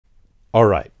All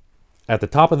right, at the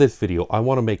top of this video, I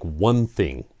want to make one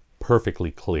thing perfectly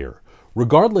clear.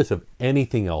 Regardless of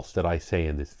anything else that I say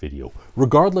in this video,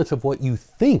 regardless of what you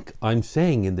think I'm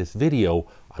saying in this video,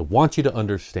 I want you to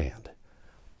understand,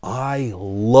 I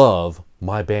love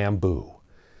my Bambu.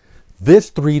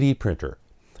 This 3D printer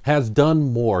has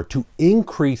done more to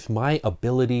increase my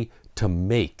ability to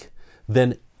make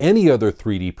than any other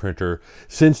 3D printer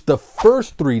since the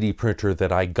first 3D printer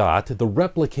that I got, the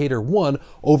Replicator 1,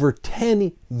 over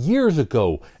 10 years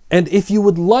ago. And if you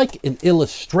would like an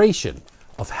illustration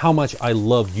of how much I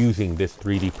love using this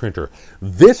 3D printer,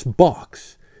 this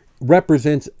box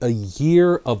represents a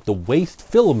year of the waste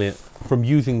filament from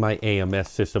using my AMS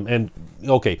system. And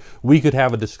okay, we could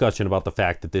have a discussion about the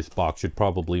fact that this box should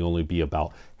probably only be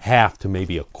about half to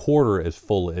maybe a quarter as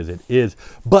full as it is.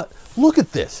 But look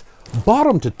at this.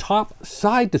 Bottom to top,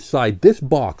 side to side, this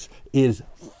box is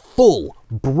full,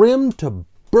 brim to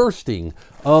bursting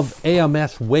of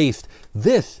AMS waste.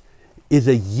 This is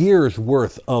a year's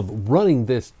worth of running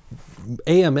this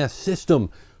AMS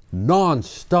system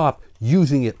non-stop,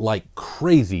 using it like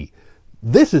crazy.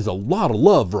 This is a lot of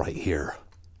love right here.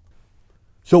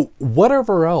 So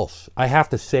whatever else I have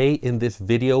to say in this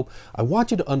video, I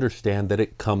want you to understand that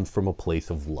it comes from a place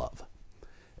of love.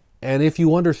 And if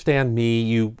you understand me,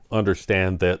 you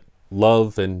understand that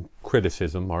love and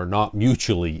criticism are not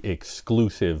mutually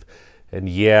exclusive. And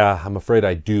yeah, I'm afraid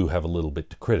I do have a little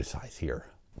bit to criticize here.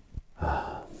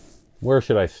 Where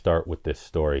should I start with this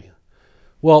story?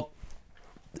 Well,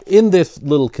 in this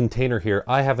little container here,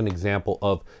 I have an example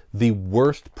of the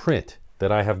worst print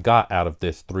that I have got out of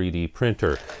this 3D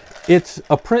printer. It's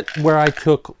a print where I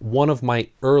took one of my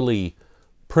early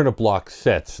printer block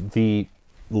sets, the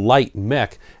light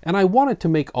mech, and I wanted to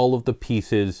make all of the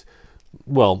pieces,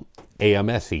 well,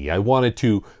 AMS-y. I wanted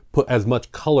to put as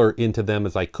much color into them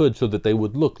as I could so that they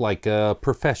would look like a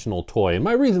professional toy. And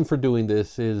my reason for doing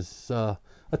this is a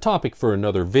topic for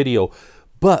another video.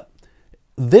 But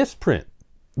this print,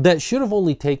 that should have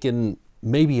only taken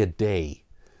maybe a day,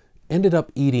 ended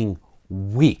up eating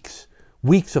weeks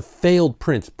of failed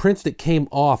prints that came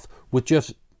off with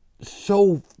just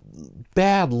so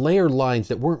bad layer lines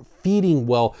that weren't feeding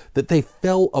well, that they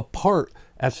fell apart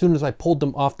as soon as I pulled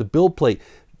them off the build plate.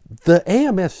 The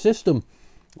AMS system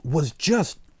was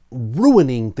just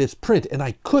ruining this print, and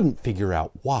I couldn't figure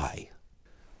out why.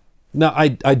 Now,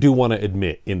 I do want to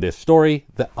admit in this story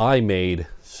that I made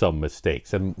some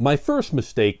mistakes. And my first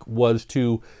mistake was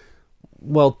to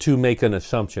make an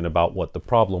assumption about what the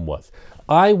problem was.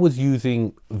 I was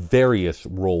using various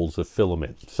rolls of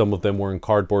filament. Some of them were in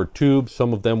cardboard tubes,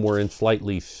 some of them were in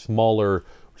slightly smaller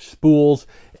spools,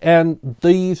 and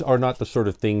these are not the sort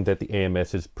of thing that the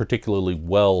AMS is particularly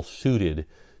well suited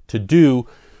to do.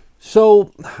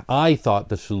 So I thought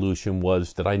the solution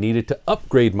was that I needed to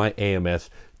upgrade my AMS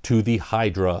to the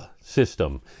Hydra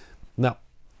system. Now,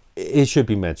 it should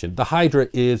be mentioned, the Hydra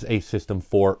is a system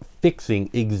for fixing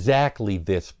exactly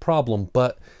this problem,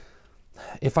 but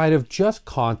if I'd have just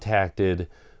contacted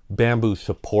Bambu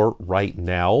support right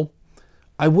now,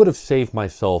 I would have saved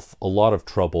myself a lot of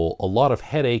trouble, a lot of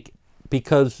headache,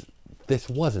 because this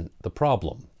wasn't the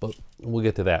problem. But we'll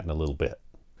get to that in a little bit.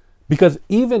 Because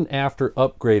even after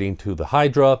upgrading to the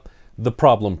Hydra, the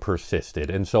problem persisted,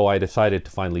 and so I decided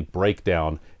to finally break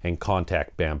down and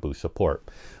contact Bambu support.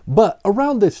 But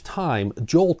around this time,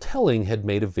 Joel Telling had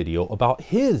made a video about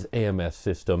his AMS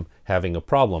system having a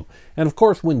problem. And of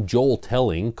course, when Joel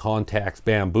Telling contacts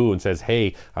Bambu and says,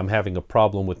 hey, I'm having a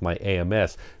problem with my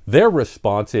AMS, their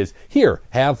response is, here,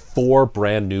 have 4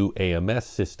 brand new AMS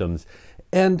systems.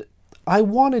 And I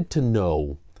wanted to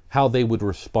know how they would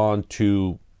respond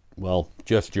to, well,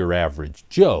 just your average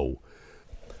Joe.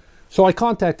 So I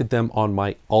contacted them on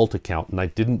my alt account, and I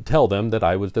didn't tell them that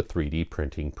I was the 3D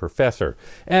printing professor.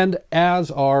 And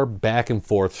as our back and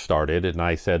forth started, and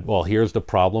I said, well, here's the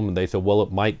problem, and they said, well,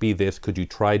 it might be this, could you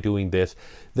try doing this?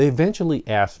 They eventually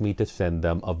asked me to send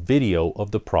them a video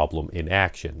of the problem in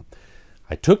action.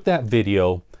 I took that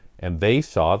video, and they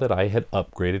saw that I had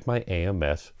upgraded my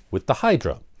AMS with the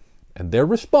Hydra. And their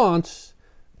response,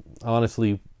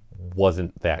 honestly,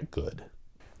 wasn't that good.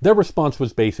 Their response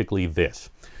was basically this.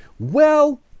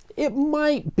 Well, it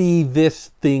might be this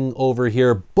thing over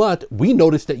here, but we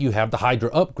noticed that you have the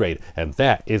Hydra upgrade, and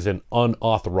that is an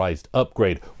unauthorized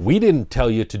upgrade. We didn't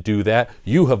tell you to do that.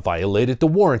 You have violated the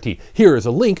warranty. Here is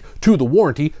a link to the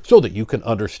warranty so that you can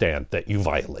understand that you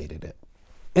violated it.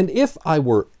 And if I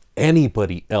were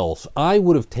anybody else, I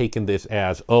would have taken this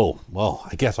as, oh, well,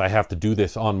 I guess I have to do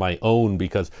this on my own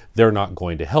because they're not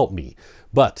going to help me.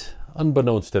 But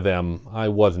unbeknownst to them, I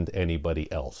wasn't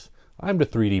anybody else. I'm the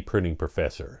 3D printing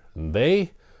professor, and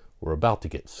they, were about to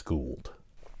get schooled.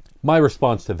 My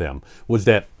response to them was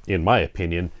that, in my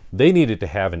opinion, they needed to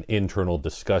have an internal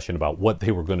discussion about what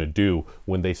they were going to do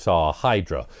when they saw a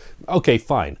Hydra. Okay,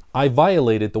 fine. I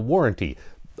violated the warranty.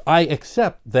 I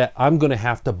accept that I'm going to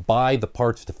have to buy the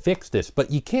parts to fix this, but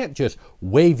you can't just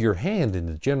wave your hand in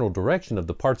the general direction of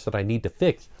the parts that I need to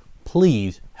fix.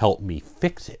 Please help me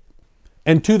fix it.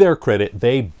 And to their credit,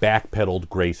 they backpedaled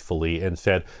gracefully and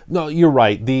said, no, you're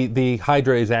right, the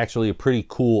Hydra is actually a pretty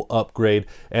cool upgrade,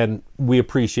 and we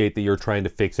appreciate that you're trying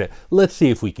to fix it. Let's see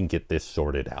if we can get this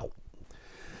sorted out.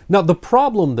 Now, the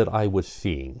problem that I was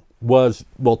seeing was,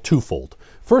 well, twofold.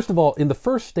 First of all, in the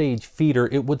first stage feeder,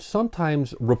 it would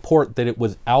sometimes report that it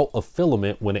was out of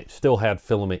filament when it still had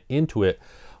filament into it,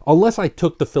 unless I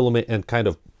took the filament and kind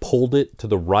of pulled it to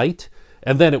the right,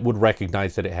 and then it would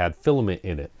recognize that it had filament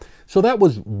in it. So that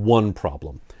was one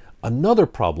problem. Another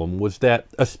problem was that,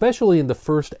 especially in the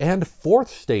first and fourth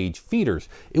stage feeders,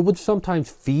 it would sometimes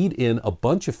feed in a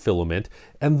bunch of filament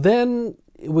and then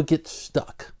it would get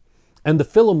stuck. And the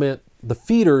filament, the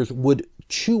feeders would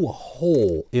chew a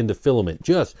hole in the filament,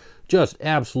 just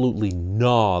absolutely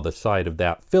gnaw the side of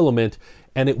that filament,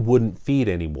 and it wouldn't feed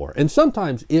anymore. And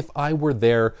sometimes if I were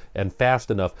there and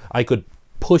fast enough, I could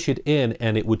push it in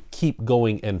and it would keep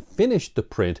going and finish the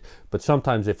print, but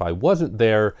sometimes if I wasn't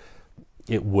there,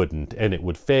 it wouldn't, and it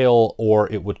would fail, or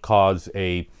it would cause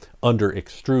a under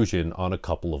extrusion on a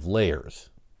couple of layers.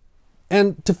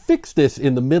 And to fix this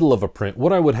in the middle of a print,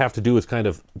 what I would have to do is kind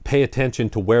of pay attention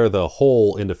to where the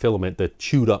hole in the filament, the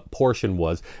chewed up portion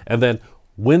was, and then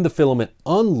when the filament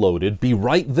unloaded, be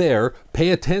right there,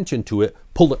 pay attention to it,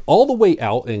 pull it all the way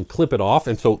out and clip it off.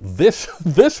 And so this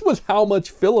was how much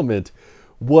filament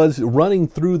was running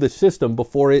through the system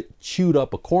before it chewed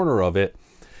up a corner of it.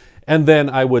 And then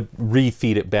I would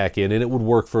refeed it back in and it would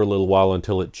work for a little while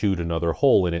until it chewed another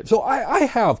hole in it. So I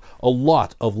have a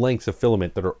lot of lengths of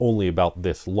filament that are only about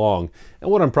this long.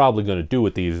 And what I'm probably going to do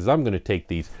with these is I'm going to take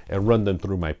these and run them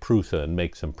through my Prusa and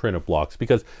make some printer blocks,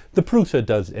 because the Prusa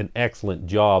does an excellent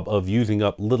job of using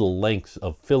up little lengths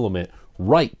of filament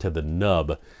right to the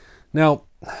nub. Now,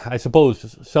 I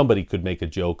suppose somebody could make a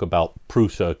joke about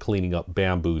Prusa cleaning up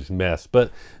Bambu's mess,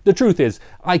 but the truth is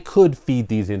I could feed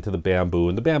these into the Bambu,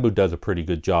 and the Bambu does a pretty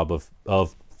good job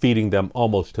of feeding them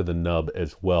almost to the nub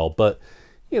as well. But,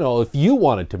 you know, if you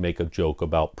wanted to make a joke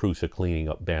about Prusa cleaning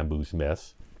up Bambu's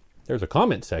mess, there's a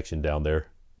comment section down there.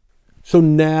 So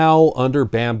now, under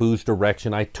Bambu's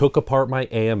direction, I took apart my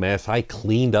AMS, I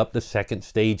cleaned up the second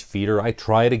stage feeder, I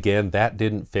tried again, that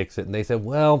didn't fix it, and they said,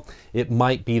 well, it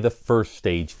might be the first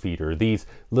stage feeder, these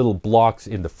little blocks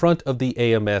in the front of the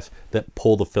AMS that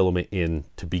pull the filament in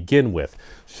to begin with.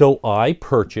 So I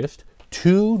purchased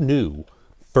 2 new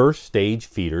first stage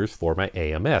feeders for my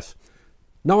AMS.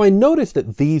 Now I noticed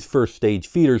that these first stage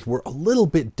feeders were a little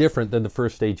bit different than the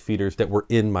first stage feeders that were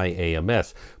in my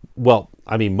AMS. Well,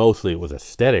 I mean, mostly it was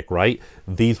aesthetic, right?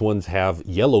 These ones have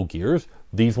yellow gears,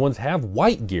 these ones have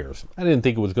white gears. I didn't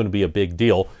think it was going to be a big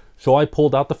deal, so I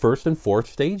pulled out the first and fourth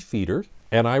stage feeders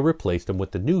and I replaced them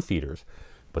with the new feeders.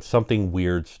 But something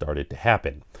weird started to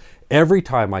happen. Every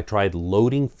time I tried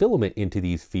loading filament into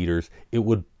these feeders, it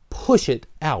would push it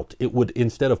out. It would,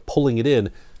 instead of pulling it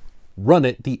in, run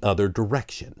it the other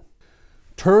direction.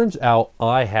 Turns out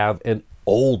I have an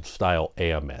old style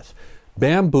AMS.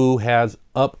 Bambu has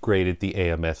upgraded the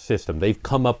AMS system. They've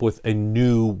come up with a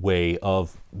new way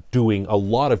of doing a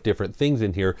lot of different things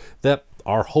in here that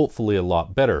are hopefully a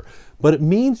lot better. But it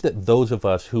means that those of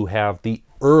us who have the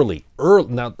early,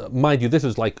 now mind you, this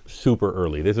is like super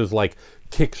early. This is like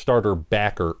Kickstarter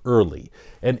backer early.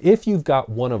 And if you've got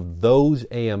one of those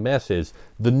AMSs,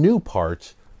 the new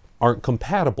parts aren't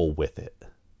compatible with it.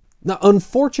 Now,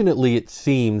 unfortunately, it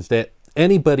seems that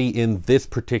anybody in this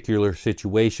particular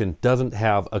situation doesn't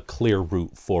have a clear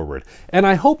route forward. And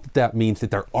I hope that that means that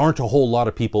there aren't a whole lot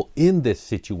of people in this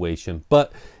situation,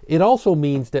 but it also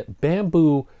means that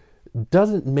Bambu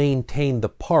doesn't maintain the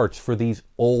parts for these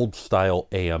old style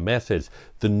AMSs.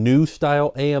 The new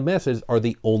style AMSs are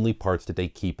the only parts that they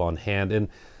keep on hand, and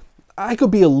I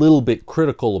could be a little bit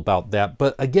critical about that,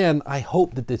 but again, I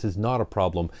hope that this is not a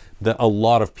problem that a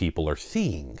lot of people are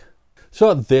seeing. So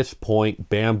at this point,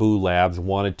 Bambu Labs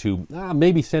wanted to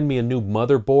maybe send me a new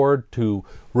motherboard to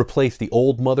replace the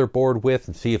old motherboard with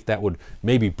and see if that would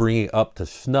maybe bring it up to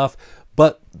snuff.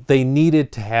 But they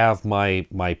needed to have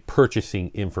my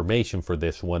purchasing information for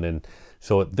this one. And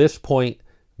so at this point,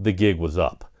 the gig was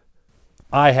up.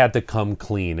 I had to come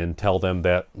clean and tell them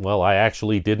that, well, I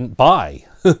actually didn't buy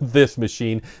this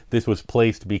machine. This was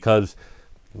placed because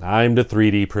I'm the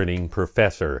 3D printing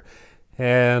professor.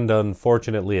 And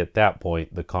unfortunately, at that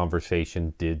point, the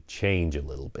conversation did change a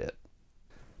little bit.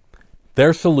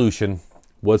 Their solution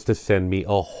was to send me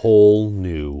a whole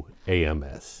new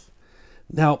AMS.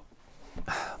 Now,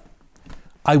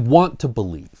 I want to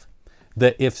believe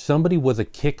that if somebody was a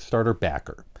Kickstarter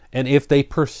backer, and if they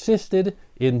persisted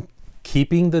in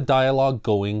keeping the dialogue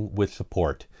going with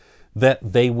support, that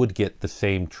they would get the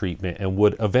same treatment and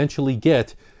would eventually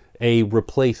get a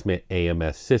replacement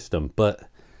AMS system. But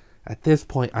at this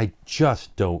point, I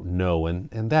just don't know, and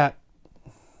that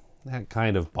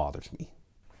kind of bothers me.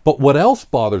 But what else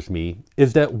bothers me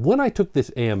is that when I took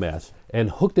this AMS and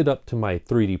hooked it up to my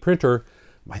 3D printer,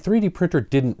 my 3D printer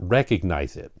didn't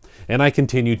recognize it. And I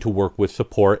continued to work with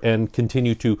support and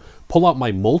continue to pull out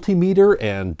my multimeter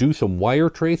and do some wire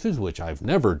traces, which I've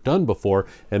never done before,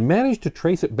 and managed to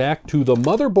trace it back to the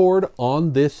motherboard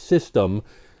on this system.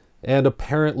 And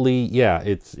apparently, yeah,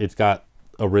 it's got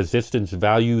a resistance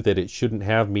value that it shouldn't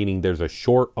have, meaning there's a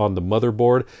short on the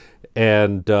motherboard.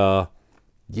 And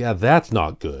yeah, that's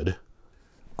not good.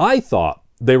 I thought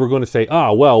they were going to say,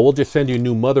 well, we'll just send you a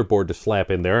new motherboard to slap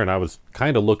in there. And I was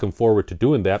kind of looking forward to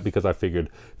doing that because I figured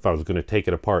if I was going to take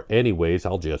it apart anyways,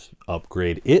 I'll just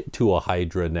upgrade it to a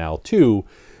Hydra now too.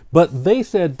 But they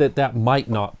said that that might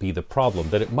not be the problem,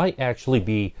 that it might actually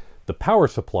be the power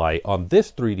supply on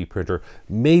this 3D printer,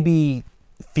 maybe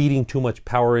feeding too much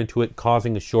power into it,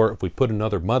 causing a short. If we put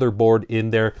another motherboard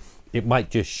in there, it might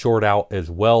just short out as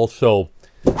well. So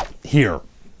here,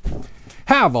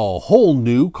 have a whole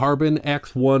new Carbon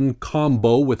X1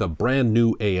 combo with a brand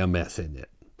new AMS in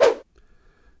it.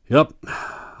 Yep,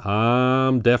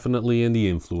 I'm definitely in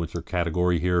the influencer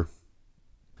category here.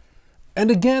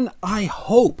 And again, I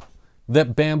hope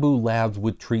that Bambu Labs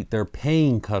would treat their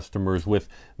paying customers with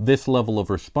this level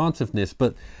of responsiveness,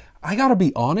 but I gotta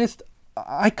be honest,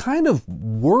 I kind of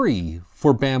worry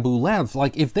for Bambu Labs.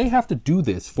 Like, if they have to do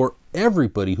this for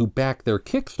everybody who backed their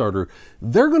Kickstarter,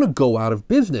 they're gonna go out of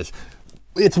business.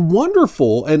 It's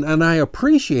wonderful, and I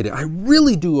appreciate it. I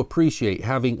really do appreciate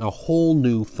having a whole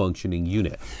new functioning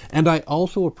unit. And I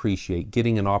also appreciate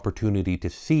getting an opportunity to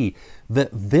see that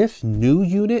this new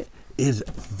unit is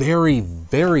very,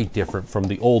 very different from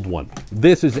the old one.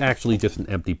 This is actually just an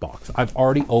empty box. I've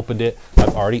already opened it.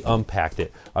 I've already unpacked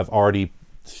it. I've already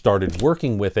started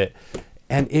working with it.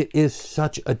 And it is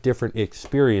such a different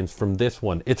experience from this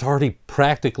one. It's already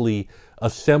practically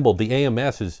assembled. The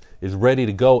AMS is ready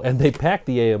to go, and they packed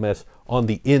the AMS on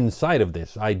the inside of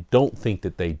this. I don't think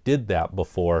that they did that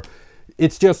before.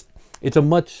 It's a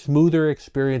much smoother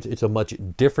experience. It's a much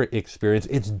different experience.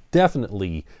 It's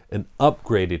definitely an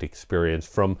upgraded experience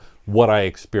from what I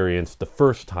experienced the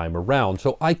first time around.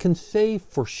 So I can say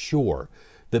for sure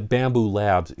that Bambu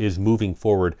Labs is moving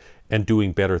forward and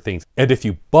doing better things. And if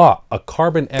you bought a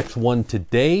Carbon X1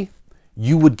 today,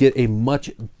 you would get a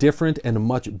much different and a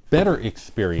much better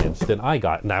experience than I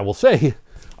got. And I will say,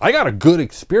 I got a good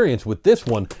experience with this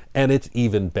one, and it's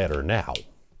even better now.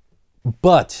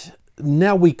 But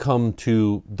now we come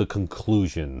to the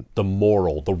conclusion, the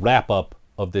moral, the wrap up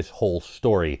of this whole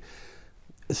story.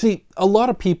 See, a lot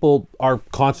of people are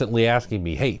constantly asking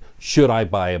me, hey, should I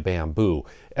buy a Bambu?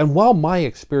 And while my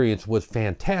experience was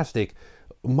fantastic,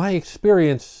 my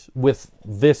experience with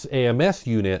this AMS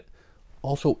unit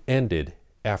also ended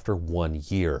after 1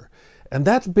 year. And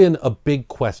that's been a big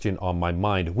question on my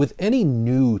mind. With any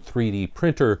new 3D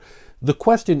printer, the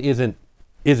question isn't,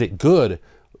 is it good?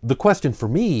 The question for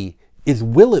me is,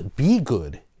 will it be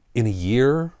good in a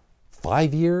year,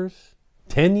 5 years,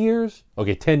 10 years?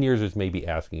 Okay, 10 years is maybe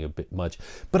asking a bit much,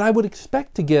 but I would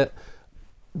expect to get,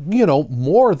 you know,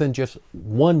 more than just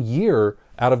 1 year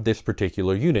out of this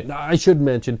particular unit. Now, I should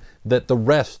mention that the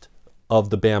rest of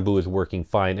the Bambu is working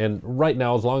fine. And right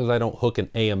now, as long as I don't hook an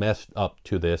AMS up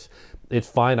to this, it's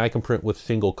fine. I can print with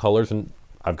single colors, and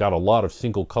I've got a lot of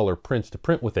single color prints to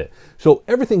print with it. So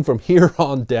everything from here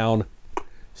on down,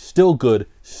 still good,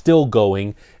 still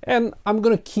going, and I'm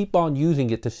gonna keep on using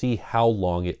it to see how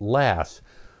long it lasts.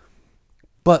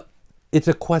 But it's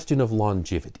a question of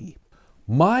longevity.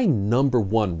 My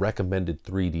 #1 recommended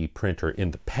 3D printer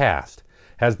in the past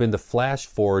has been the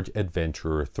FlashForge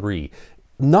Adventurer 3.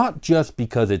 Not just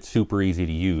because it's super easy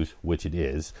to use, which it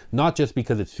is, not just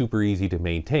because it's super easy to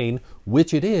maintain,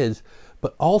 which it is,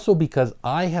 but also because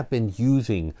I have been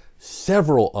using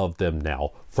several of them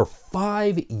now for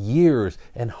 5 years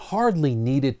and hardly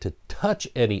needed to touch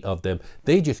any of them.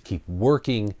 They just keep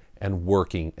working and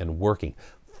working and working.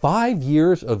 5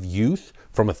 years of use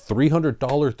from a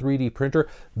 $300 3D printer,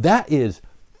 that is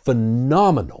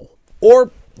phenomenal.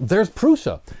 Or there's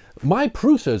Prusa. My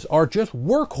Prusas are just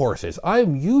workhorses.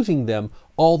 I'm using them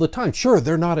all the time. Sure,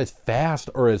 they're not as fast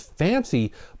or as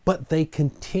fancy, but they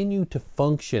continue to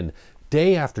function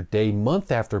day after day,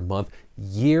 month after month,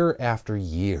 year after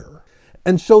year.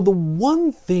 And so the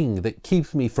one thing that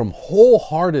keeps me from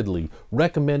wholeheartedly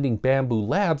recommending Bambu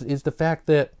Labs is the fact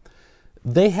that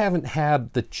they haven't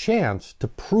had the chance to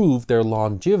prove their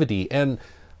longevity. And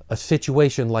a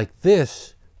situation like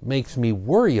this makes me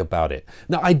worry about it.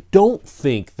 Now, I don't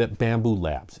think that Bambu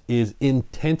Labs is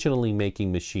intentionally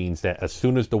making machines that as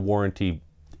soon as the warranty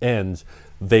ends,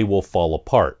 they will fall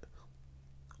apart.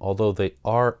 Although they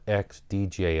are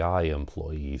ex-DJI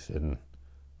employees, and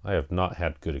I have not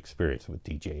had good experience with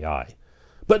DJI.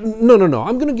 But no,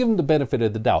 I'm going to give them the benefit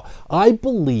of the doubt. I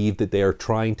believe that they are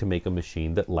trying to make a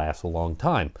machine that lasts a long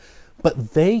time.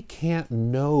 But they can't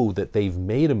know that they've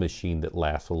made a machine that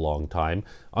lasts a long time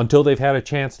until they've had a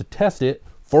chance to test it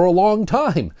for a long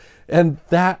time. And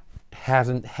that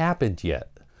hasn't happened yet.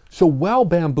 So while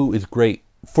Bambu is great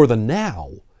for the now,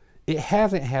 it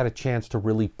hasn't had a chance to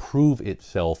really prove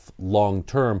itself long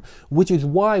term, which is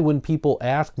why when people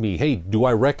ask me, hey, do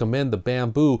I recommend the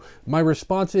Bambu? My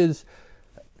response is,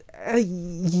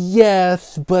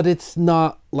 yes, but it's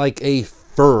not like a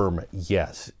firm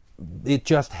yes. It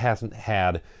just hasn't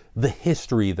had the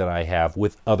history that I have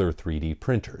with other 3D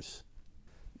printers.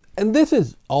 And this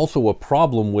is also a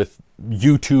problem with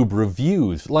YouTube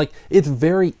reviews. Like, it's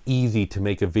very easy to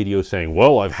make a video saying,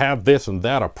 well, I've had this and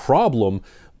that a problem,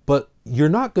 but you're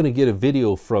not going to get a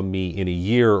video from me in a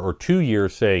year or 2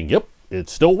 years saying, yep, it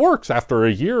still works after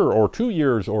a year or 2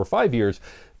 years or 5 years.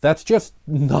 That's just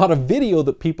not a video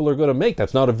that people are going to make.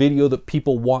 That's not a video that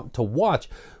people want to watch.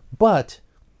 But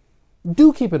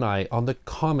do keep an eye on the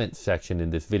comment section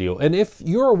in this video. And if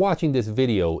you're watching this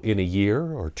video in a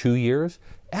year or 2 years,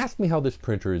 ask me how this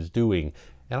printer is doing,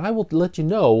 and I will let you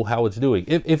know how it's doing.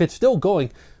 If it's still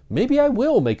going, maybe I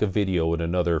will make a video in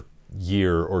another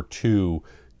year or two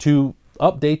to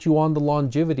update you on the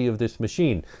longevity of this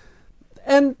machine.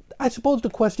 And I suppose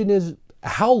the question is,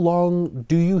 how long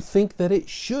do you think that it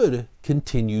should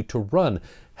continue to run?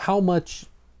 How much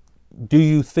do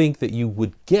you think that you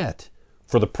would get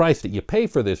for the price that you pay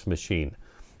for this machine?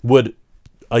 Would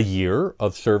a year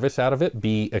of service out of it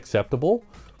be acceptable?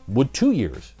 Would 2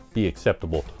 years be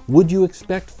acceptable? Would you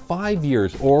expect 5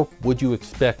 years, or would you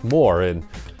expect more? And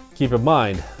keep in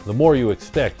mind, the more you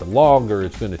expect, the longer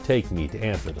it's going to take me to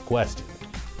answer the question.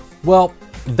 Well,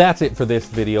 that's it for this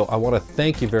video. I want to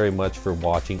thank you very much for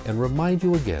watching and remind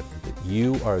you again that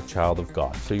you are a child of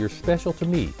God. So you're special to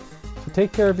me. So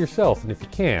take care of yourself, and if you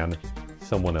can,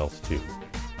 someone else too.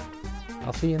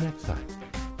 I'll see you next time.